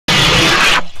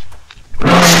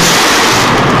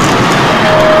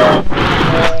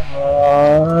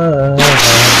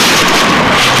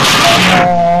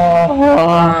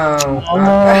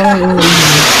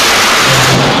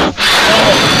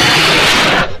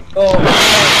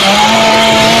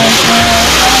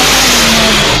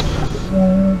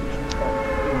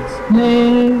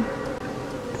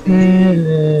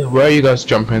are you guys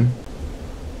jumping?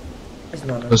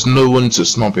 There's no one to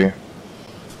snob here.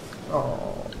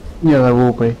 Oh. Yeah, there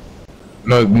will be.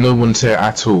 No one's here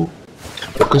at all.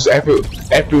 Because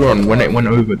everyone, when it went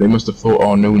over, they must have thought,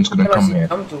 oh, no one's gonna come here.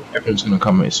 Everyone's gonna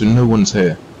come here, so no one's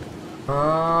here.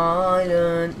 I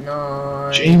don't know.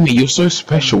 Jamie, you're so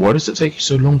special. Why does it take you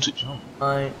so long to jump?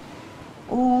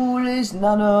 All is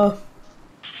nana.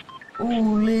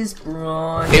 All is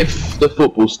bright. If the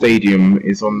football stadium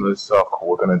is on the circle,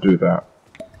 we're gonna do that.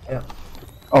 Yeah.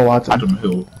 Oh, Adam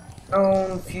Hill.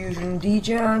 On Fusion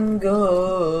Django.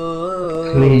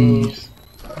 Please.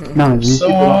 No, you should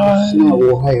be like snow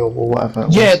or hail or whatever.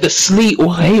 Yeah, the sleet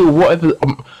or hail, whatever.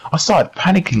 I started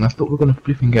panicking. I thought we were gonna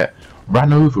flip and get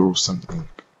ran over or something.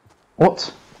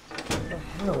 What? What the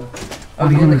hell? Are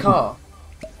we in the car?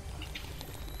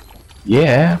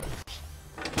 Yeah.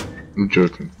 I'm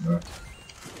joking. No.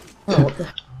 Oh, what the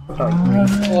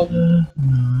hell?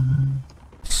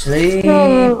 Sleep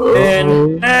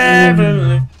in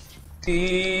heavenly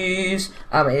peace.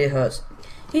 My ear hurts.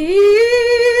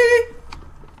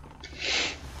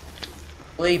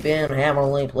 Sleep in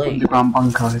heavenly peace. Underground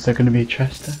bunker, is there going to be a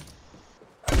chest there?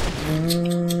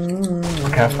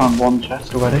 Okay, I found one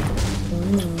chest already.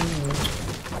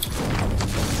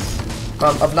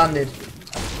 I've landed.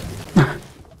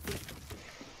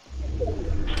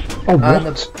 Oh, what? And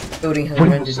the building has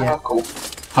rendered yet.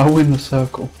 How in the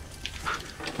circle?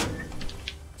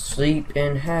 Sleep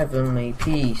in heavenly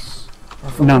peace.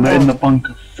 No, in the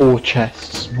bunker, 4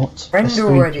 chests. What? Render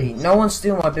already. No one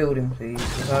steal my building, please.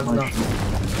 Because I have nothing.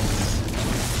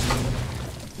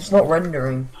 It's not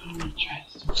rendering. How many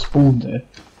chests have spawned here?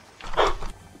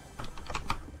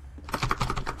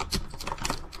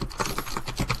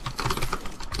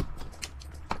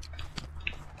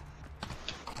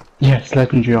 Yes,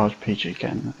 legendary RPG,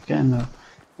 get in there, get in there,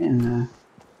 get in there,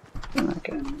 get in there,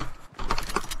 get in there.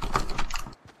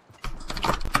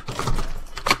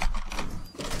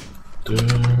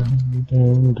 Dun,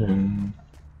 dun, dun.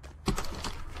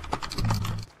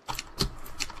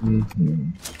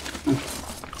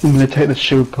 I'm gonna take the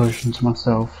shield potion to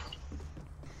myself.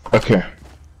 Okay.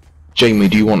 Jamie,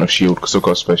 do you want a shield? Because I've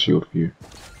got a spare shield for you.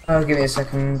 Oh, give me a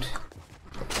second.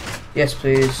 Yes,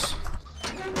 please.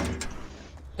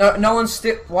 No one's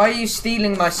why are you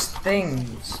stealing my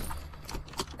things?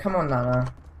 Come on,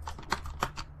 Nana.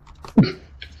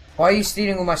 Why are you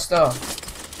stealing all my stuff?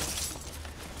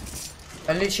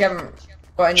 I literally haven't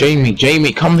got any.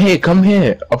 Jamie, come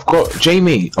here. I've got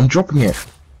Jamie. I'm dropping it.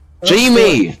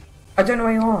 Jamie. I don't know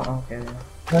where you are. Oh, okay.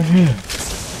 Right here.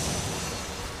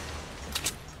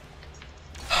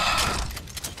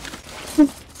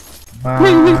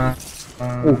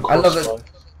 I love it.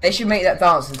 They should make that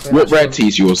dance into What rare tea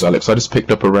is yours, Alex? I just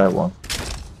picked up a rare one.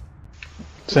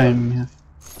 Same, yeah.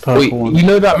 Wait, you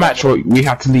know that match where we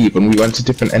had to leave and we went to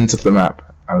different ends of the map,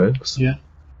 Alex? Yeah.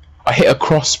 I hit a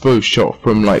crossbow shot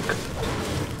from like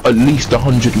at least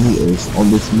 100 meters on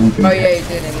this moving. Oh yeah, you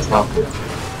did. It was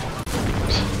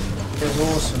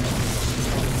awesome.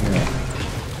 Yeah.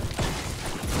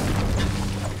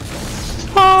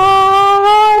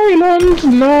 Silent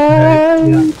night.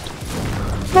 Yeah.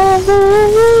 Night.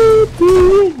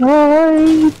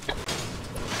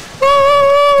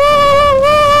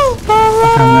 I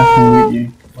can mute you.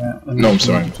 No, I'm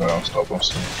sorry, I'll stop.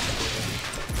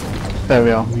 There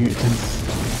we are, muted him.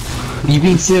 Are you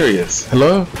being serious?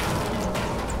 Hello?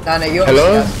 No, you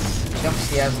Hello?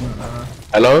 obviously hasn't.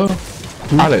 Hello?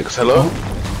 Alex, hello?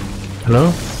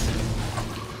 Hello?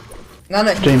 No,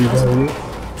 Jamie, where are you?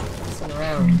 listen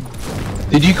around.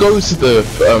 Did you go to the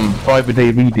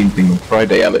 5-a-day reading thing on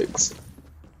Friday, Alex?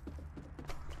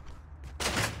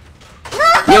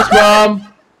 Yes, Mom!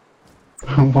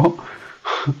 What?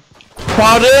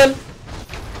 Pardon?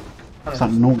 What's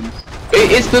that noise?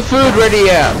 Is the food ready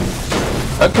yet?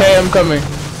 Okay, I'm coming.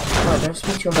 No, don't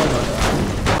speak to your mom like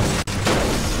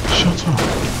that. Shut up.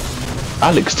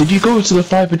 Alex, did you go to the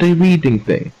 5-a-day reading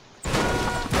thing?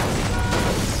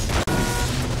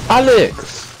 Alex!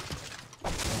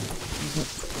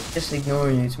 Just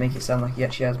ignoring you to make it sound like he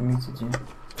actually has muted you.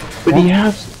 But he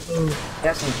has. He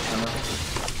hasn't.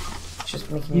 Just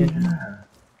making you. Do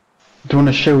you want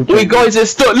to shield? Wait, guys,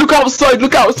 it's stuck. Look outside,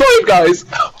 guys!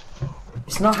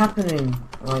 It's not happening.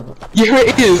 Like, Yeah,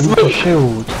 it is. Look. Look.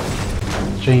 Shield.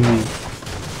 Jamie.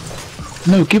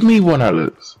 No, give me one,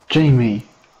 Alex. Jamie.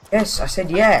 yes, I said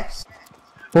yes.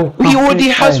 Well, He already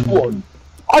has one.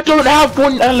 I don't have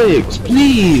one, Alex.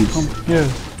 Please. Yeah.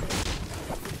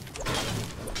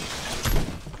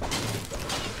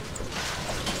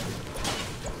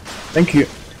 Thank you.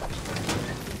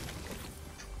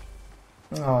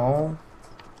 Oh.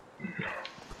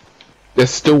 There's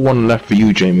still one left for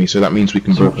you, Jamie, so that means we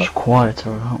can So both. much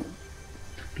quieter out.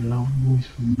 Loud noise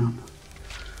from none.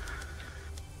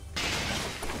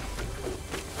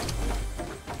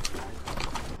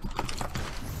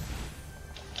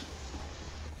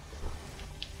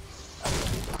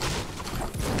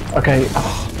 Okay.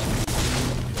 Oh.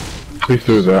 Who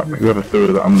threw that? Whoever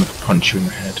threw that, I'm gonna punch you in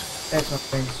the head. There's my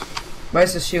face.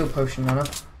 Where's the shield potion, Nana?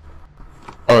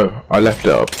 Oh, I left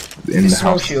it up in the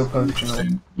small house. shield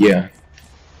potion. Yeah.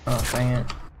 Oh, dang it.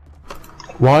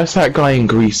 Why is that guy in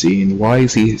greasy and why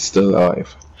is he still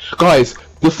alive? Guys,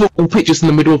 the football pitch is in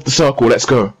the middle of the circle, let's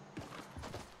go.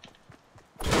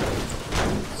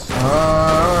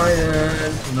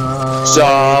 Silent night.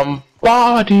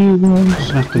 Somebody wants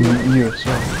Have to meet you as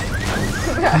well.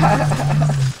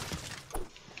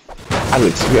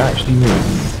 Alex, we actually knew.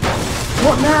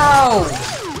 What now?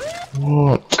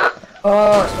 What?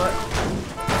 Oh, it's like...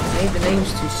 made the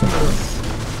names too similar.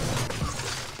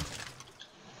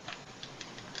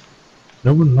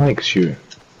 No one likes you.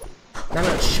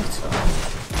 Nana, shut up.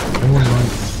 No one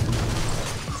likes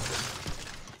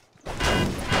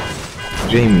you.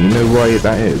 Jamie, you know why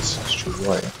that is? That's true,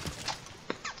 why?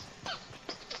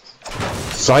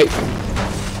 Psych!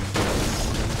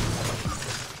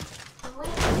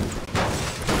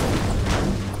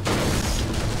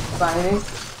 Bye.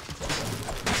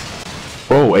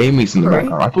 Oh, Amy's in the Alright.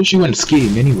 background. I thought she went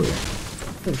skiing anyway.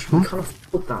 We can't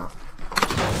afford that.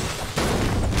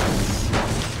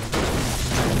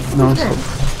 No, stop.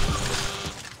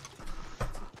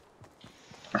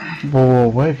 Whoa,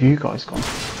 where have you guys gone?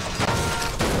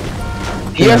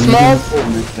 Yes, Mom!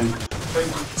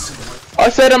 I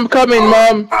said I'm coming,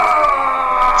 Mom!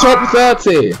 Top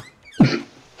 30!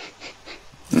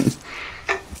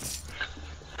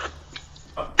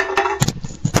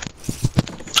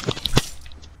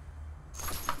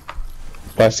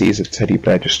 I see is a teddy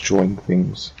bear destroying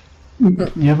things. You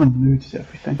haven't looted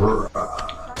everything.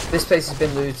 This place has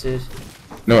been looted.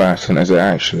 No, it hasn't, has it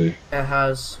actually? It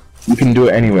has. We can do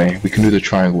it anyway. We can do the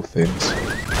triangle things.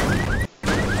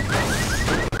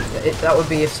 That would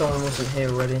be if someone wasn't here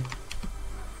already.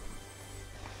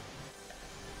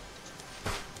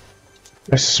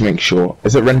 Let's just make sure.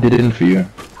 Is it rendered in for you?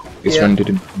 It's Yeah. rendered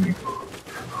in for me.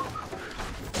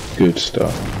 Good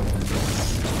stuff.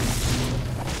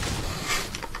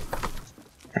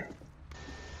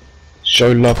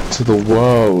 Show love to the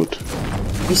world.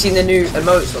 Have you seen the new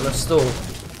emotes on the store?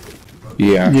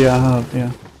 Yeah. Yeah, I have,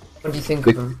 yeah. What do you think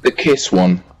of them? The kiss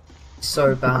one.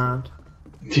 So bad.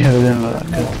 Yeah, they don't look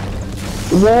that good.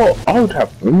 What? I would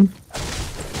have them.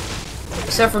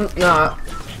 Except from nah.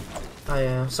 Oh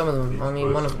yeah, some of them. I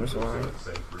mean, one of them's alright.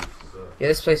 Yeah,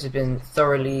 this place has been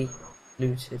thoroughly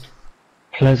looted.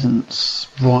 Pleasant's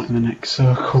right in the next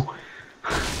circle.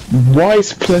 Why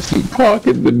is Pleasant Park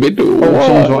in the middle? Oh, Why?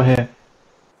 someone's right here.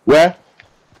 Where?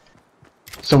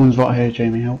 Someone's right here,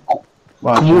 Jamie, help.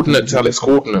 Right, Coordinates, Alex,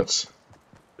 coordinates.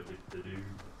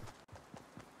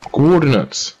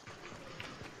 Coordinates.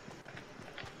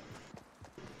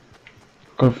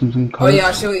 Go from some Oh code. yeah,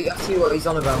 I see what he's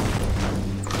on about.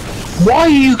 Why are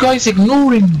you guys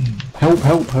ignoring me? Help,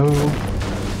 help, help.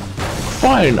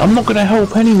 Fine, I'm not gonna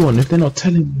help anyone if they're not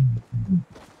telling me.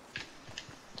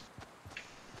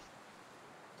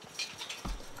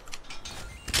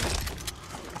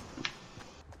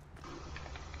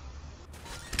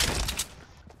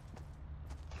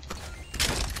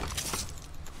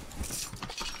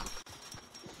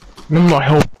 I'm not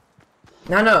help.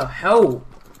 No, help!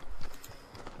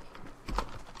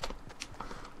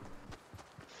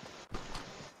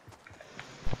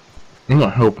 I'm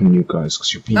not helping you guys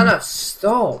because you're being. No,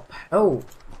 stop! Help!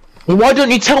 Well, why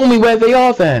don't you tell me where they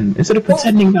are then? Instead of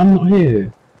pretending that I'm not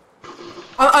here.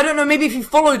 I don't know, maybe if you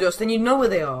followed us, then you'd know where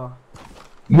they are.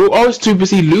 Well, I was too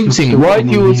busy looting. Why do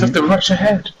you always have to rush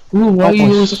ahead? Ooh, why do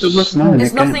you always have to rush ahead?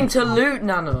 There's nothing to loot,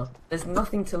 Nana. There's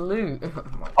nothing to loot.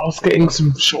 I was getting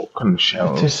some shotgun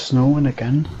shells. It is snowing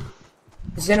again.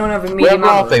 Does anyone have a medium Where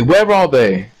are ammo? they? Where are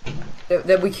they?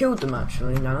 We killed them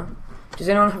actually, Nana. Does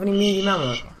anyone have any medium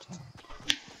ammo?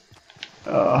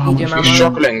 How much, Medium You're ammo?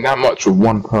 struggling that much with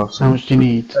one person. how much do you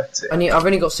need? I've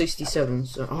only got 67,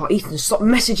 so... Oh, Ethan, stop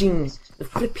messaging the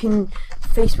flipping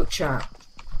Facebook chat.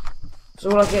 So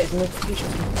all I get is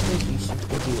notifications from you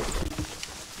stupid idiot.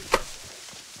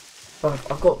 Oh,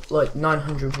 I've got like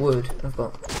 900 wood, and I've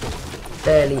got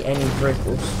barely any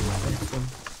brickles.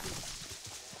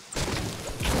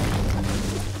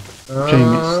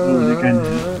 Jamie, it's snowing again.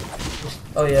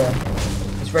 Oh yeah,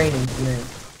 it's raining for me.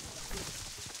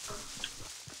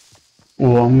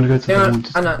 Oh, I'm gonna go to the one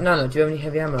to... No, do you have any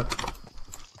heavy ammo?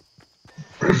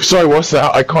 Sorry, what's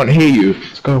that? I can't hear you.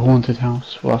 Let's go haunted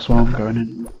house. Well, that's where I'm going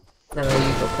in. No,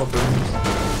 you've got problems.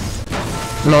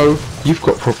 No, you've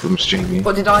got problems, Jamie.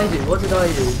 What did I do? What did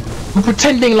I do? You're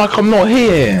pretending like I'm not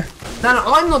here. No,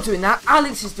 I'm not doing that.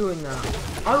 Alex is doing that.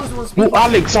 I was the one speaking. Well,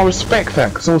 Alex, I respect that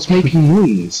because I was making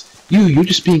noise. You're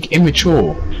just being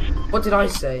immature. What did I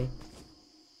say?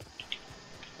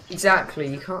 Exactly.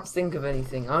 You can't think of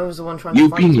anything. I was the one trying to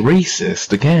fight You're being you.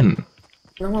 racist again.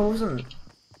 No, I wasn't.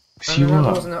 Yes, you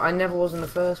are. I never was in the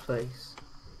first place.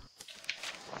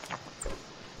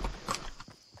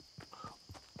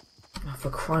 Oh,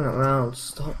 for crying out loud,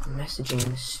 stop messaging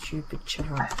in this stupid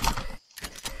chat.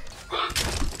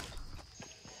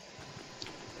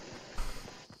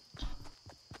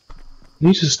 You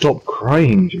need to stop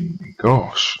crying, Jamie.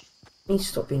 Gosh. You need to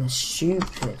stop being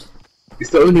stupid. It's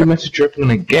the only message you're ever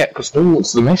gonna get because no one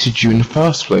wants to message you in the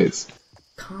first place.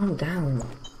 Calm down.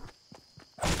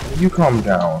 You calm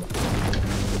down.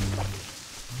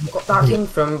 Got that thing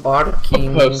from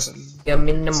barking. 7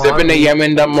 in the 7 morning. AM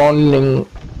in the morning.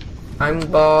 I'm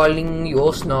bawling,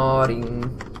 you're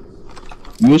snoring.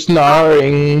 You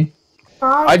snoring.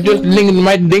 I just linked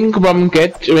my dink from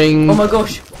catching. Oh my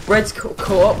gosh, Red's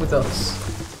caught up with us.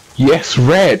 Yes,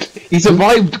 Red. He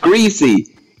survived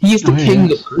Greasy. He is the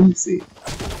king of Greasy.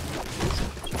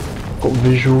 Got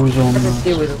visuals on I have to that.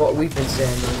 deal with what we've been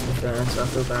saying, so I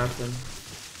feel bad for him.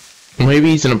 Maybe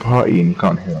he's in a party and he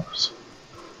can't hear us.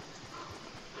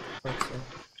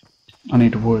 I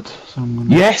need wood, so I'm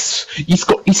gonna... Yes, he's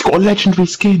got a legendary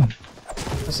skin.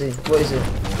 I see. What is it?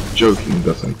 Joking,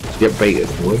 doesn't. Get baited,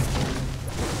 boy.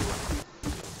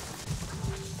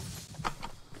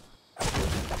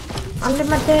 Under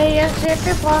my day, I said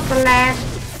before the last.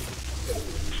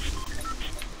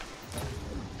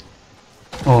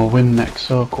 Oh, win next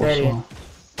circle, Ready. so...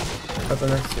 Couple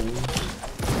messages.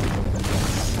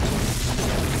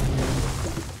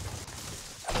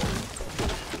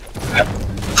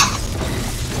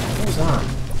 What was that?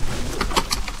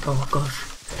 Oh gosh.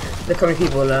 Look how many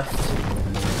people are left.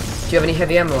 Do you have any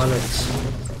heavy ammo, Alex?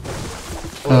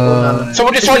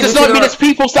 Someone just tried to snipe me. There's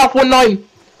people south 19.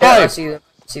 Yeah, I Hi. see them.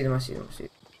 I see them. I see them. I see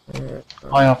them.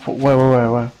 I have...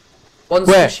 Where? One's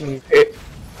Where? pushing you.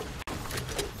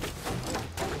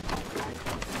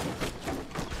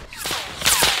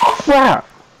 Crap!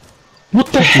 What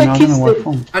the I heck don't is know where this?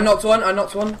 from. I knocked one. I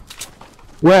knocked one.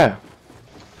 Where?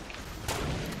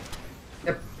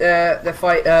 They're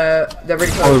fight. They're really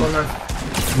close. One now.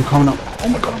 I'm coming up. Oh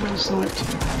my god, I'm being sniped.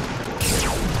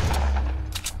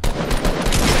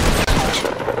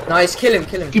 Nice. Kill him.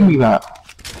 Kill him. Give me that.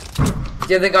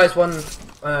 The other guy's one.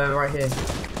 Right here.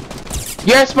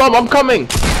 Yes, Mom, I'm coming.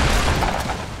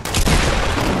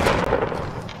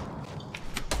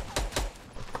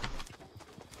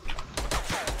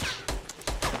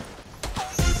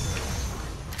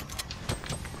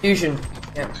 Fusion.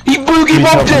 Yeah. He boogie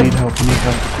bombed I him. need help.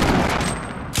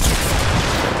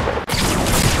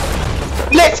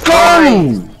 Let's go.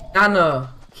 Nice.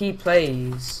 Nana. He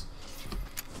plays.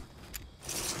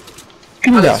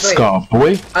 Give me Alex, that wait. scarf,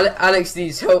 boy. Alex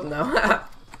needs help now.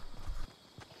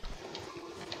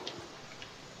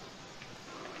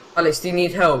 Alex, do you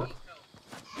need help?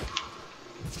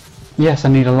 Yes, I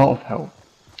need a lot of help.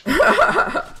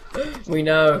 We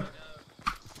know.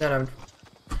 No.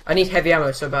 I need heavy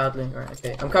ammo so badly. Right,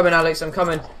 okay. I'm coming, Alex. I'm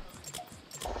coming.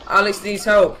 Alex needs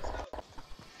help.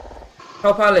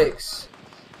 Help, Alex.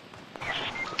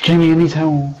 Jamie, I need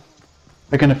help.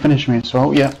 They're gonna finish me as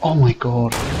well. Yeah. Oh my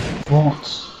god. What?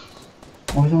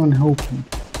 Why is no one helping?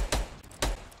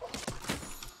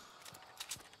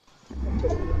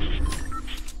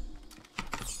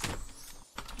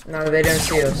 No, they don't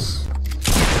see us.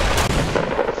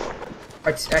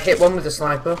 I hit one with a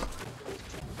sniper.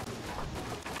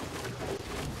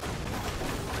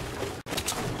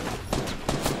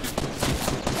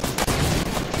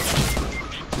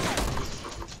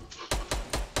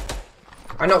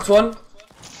 I knocked one.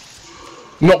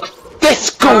 Knock. Let's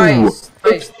go. Nice.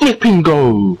 Let's flipping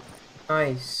go.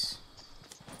 Nice.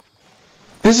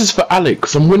 This is for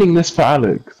Alex. I'm winning this for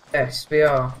Alex. Yes, we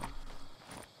are.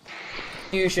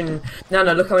 Fusion. No,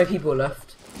 look how many people are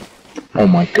left. Oh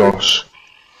my gosh.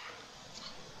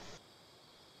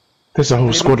 There's a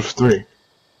whole squad of 3.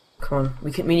 Come on,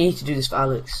 we need to do this for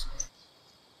Alex.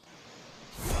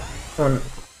 Come on.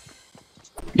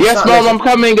 Yes, Start Mom, this. I'm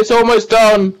coming. It's almost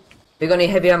done. We got any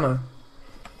heavy ammo?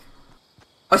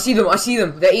 I see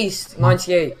them. They're east.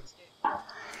 98. Oh,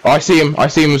 I see him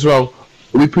as well.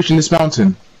 Are we pushing this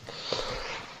mountain?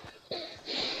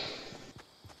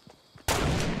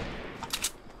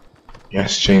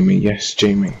 Yes, Jamie. Yes,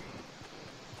 Jamie.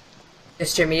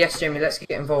 Yes, Jamie. Let's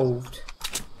get involved.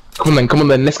 Come on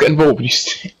then, let's get involved.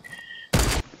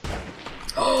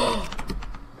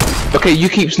 Okay, you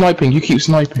keep sniping, I'm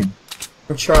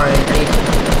trying.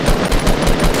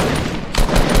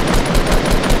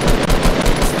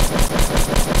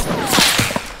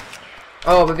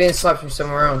 Oh, we're being sniped from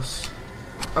somewhere else.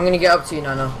 I'm gonna get up to you,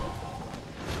 Nana.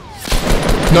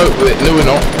 No, we're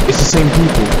not. It's the same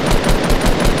people.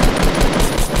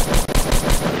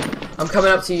 I'm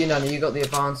coming up to you, Nana. You got the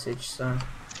advantage, so.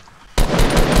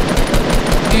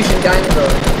 Fusion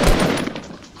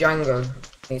Django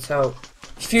needs help.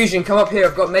 Fusion, come up here.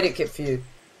 I've got a medic kit for you.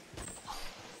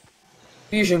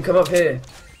 Fusion, come up here.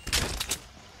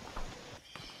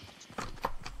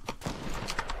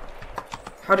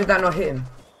 How did that not hit him?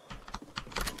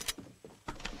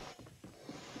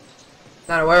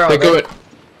 Nana, where are they?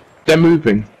 They're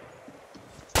moving.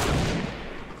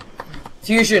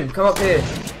 Fusion, come up here.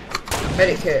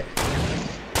 Medic kit.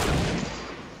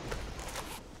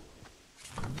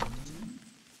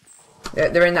 Yeah,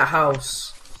 they're in that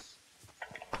house.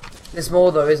 There's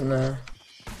more though, isn't there?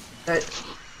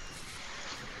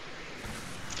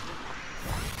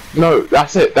 No,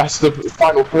 that's it. That's the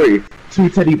final 3. 2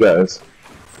 teddy bears.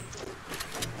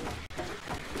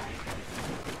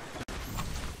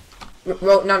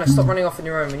 Well, Nana, stop running off on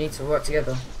your own. We need to work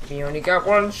together. We only got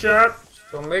 1 shot,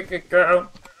 so make it count.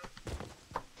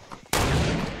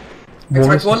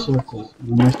 What is the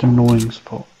most annoying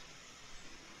spot?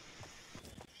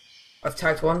 I've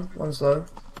tagged one. One's low.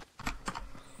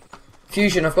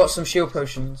 Fusion, I've got some shield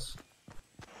potions.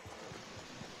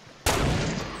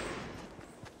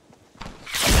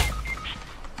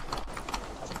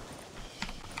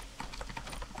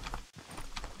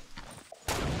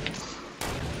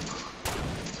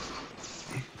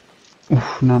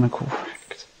 Oof, Nana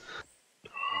correct.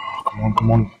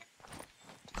 Come on.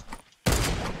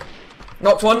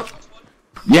 Knocked one.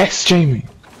 Yes, Jamie.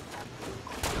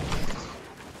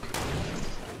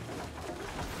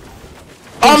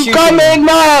 I'm coming,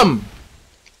 Mum!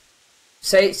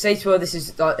 Say to her this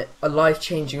is like a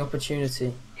life-changing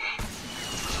opportunity.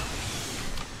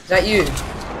 Is that you?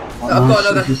 Oh, I've got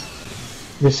another.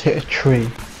 Just hit a tree.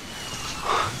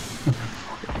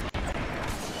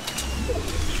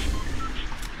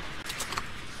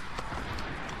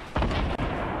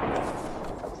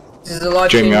 This is a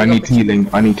life Jamie, I need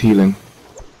healing.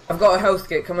 I've got a health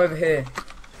kit. Come over here.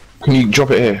 Can you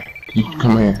drop it here? Can you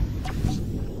come here?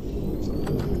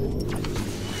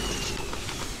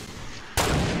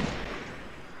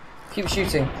 Keep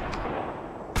shooting.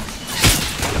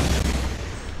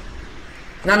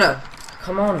 Nana,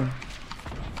 come on.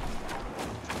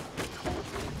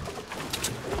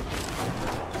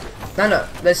 Nana,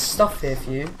 there's stuff here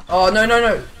for you. Oh, no.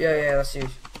 Yeah, that's you.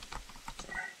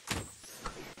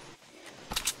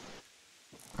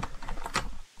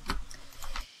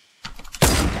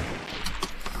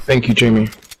 Thank you, Jamie.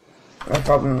 No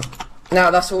problem. Now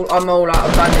that's all. I'm all out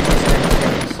of bandages and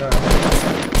everything, so.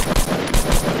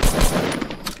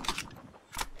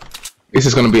 This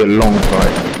is going to be a long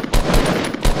fight.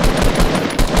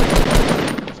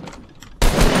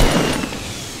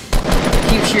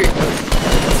 Keep shooting.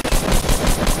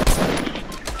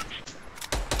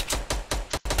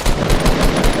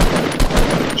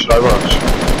 Should I rush?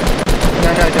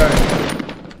 No, don't.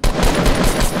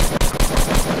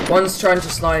 One's trying to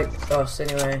snipe us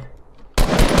anyway.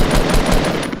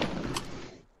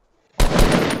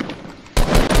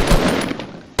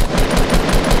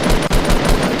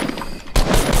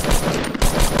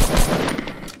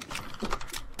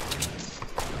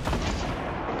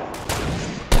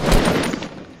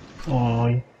 Oh,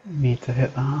 you need to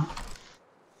hit that.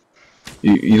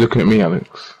 You looking at me,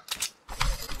 Alex?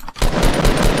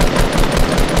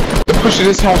 They're pushing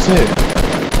this house here.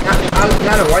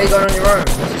 Nana, why are you going on your own?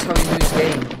 This is how you lose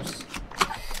games.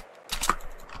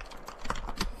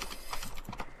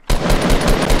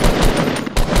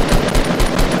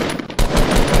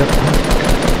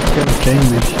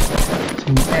 Jamie.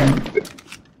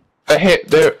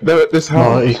 They're at this house.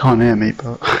 Well, he can't hear me,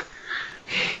 but...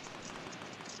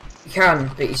 You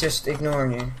can, but he's just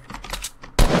ignoring you.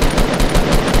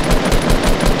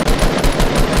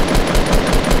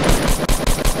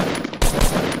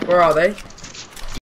 Where are they?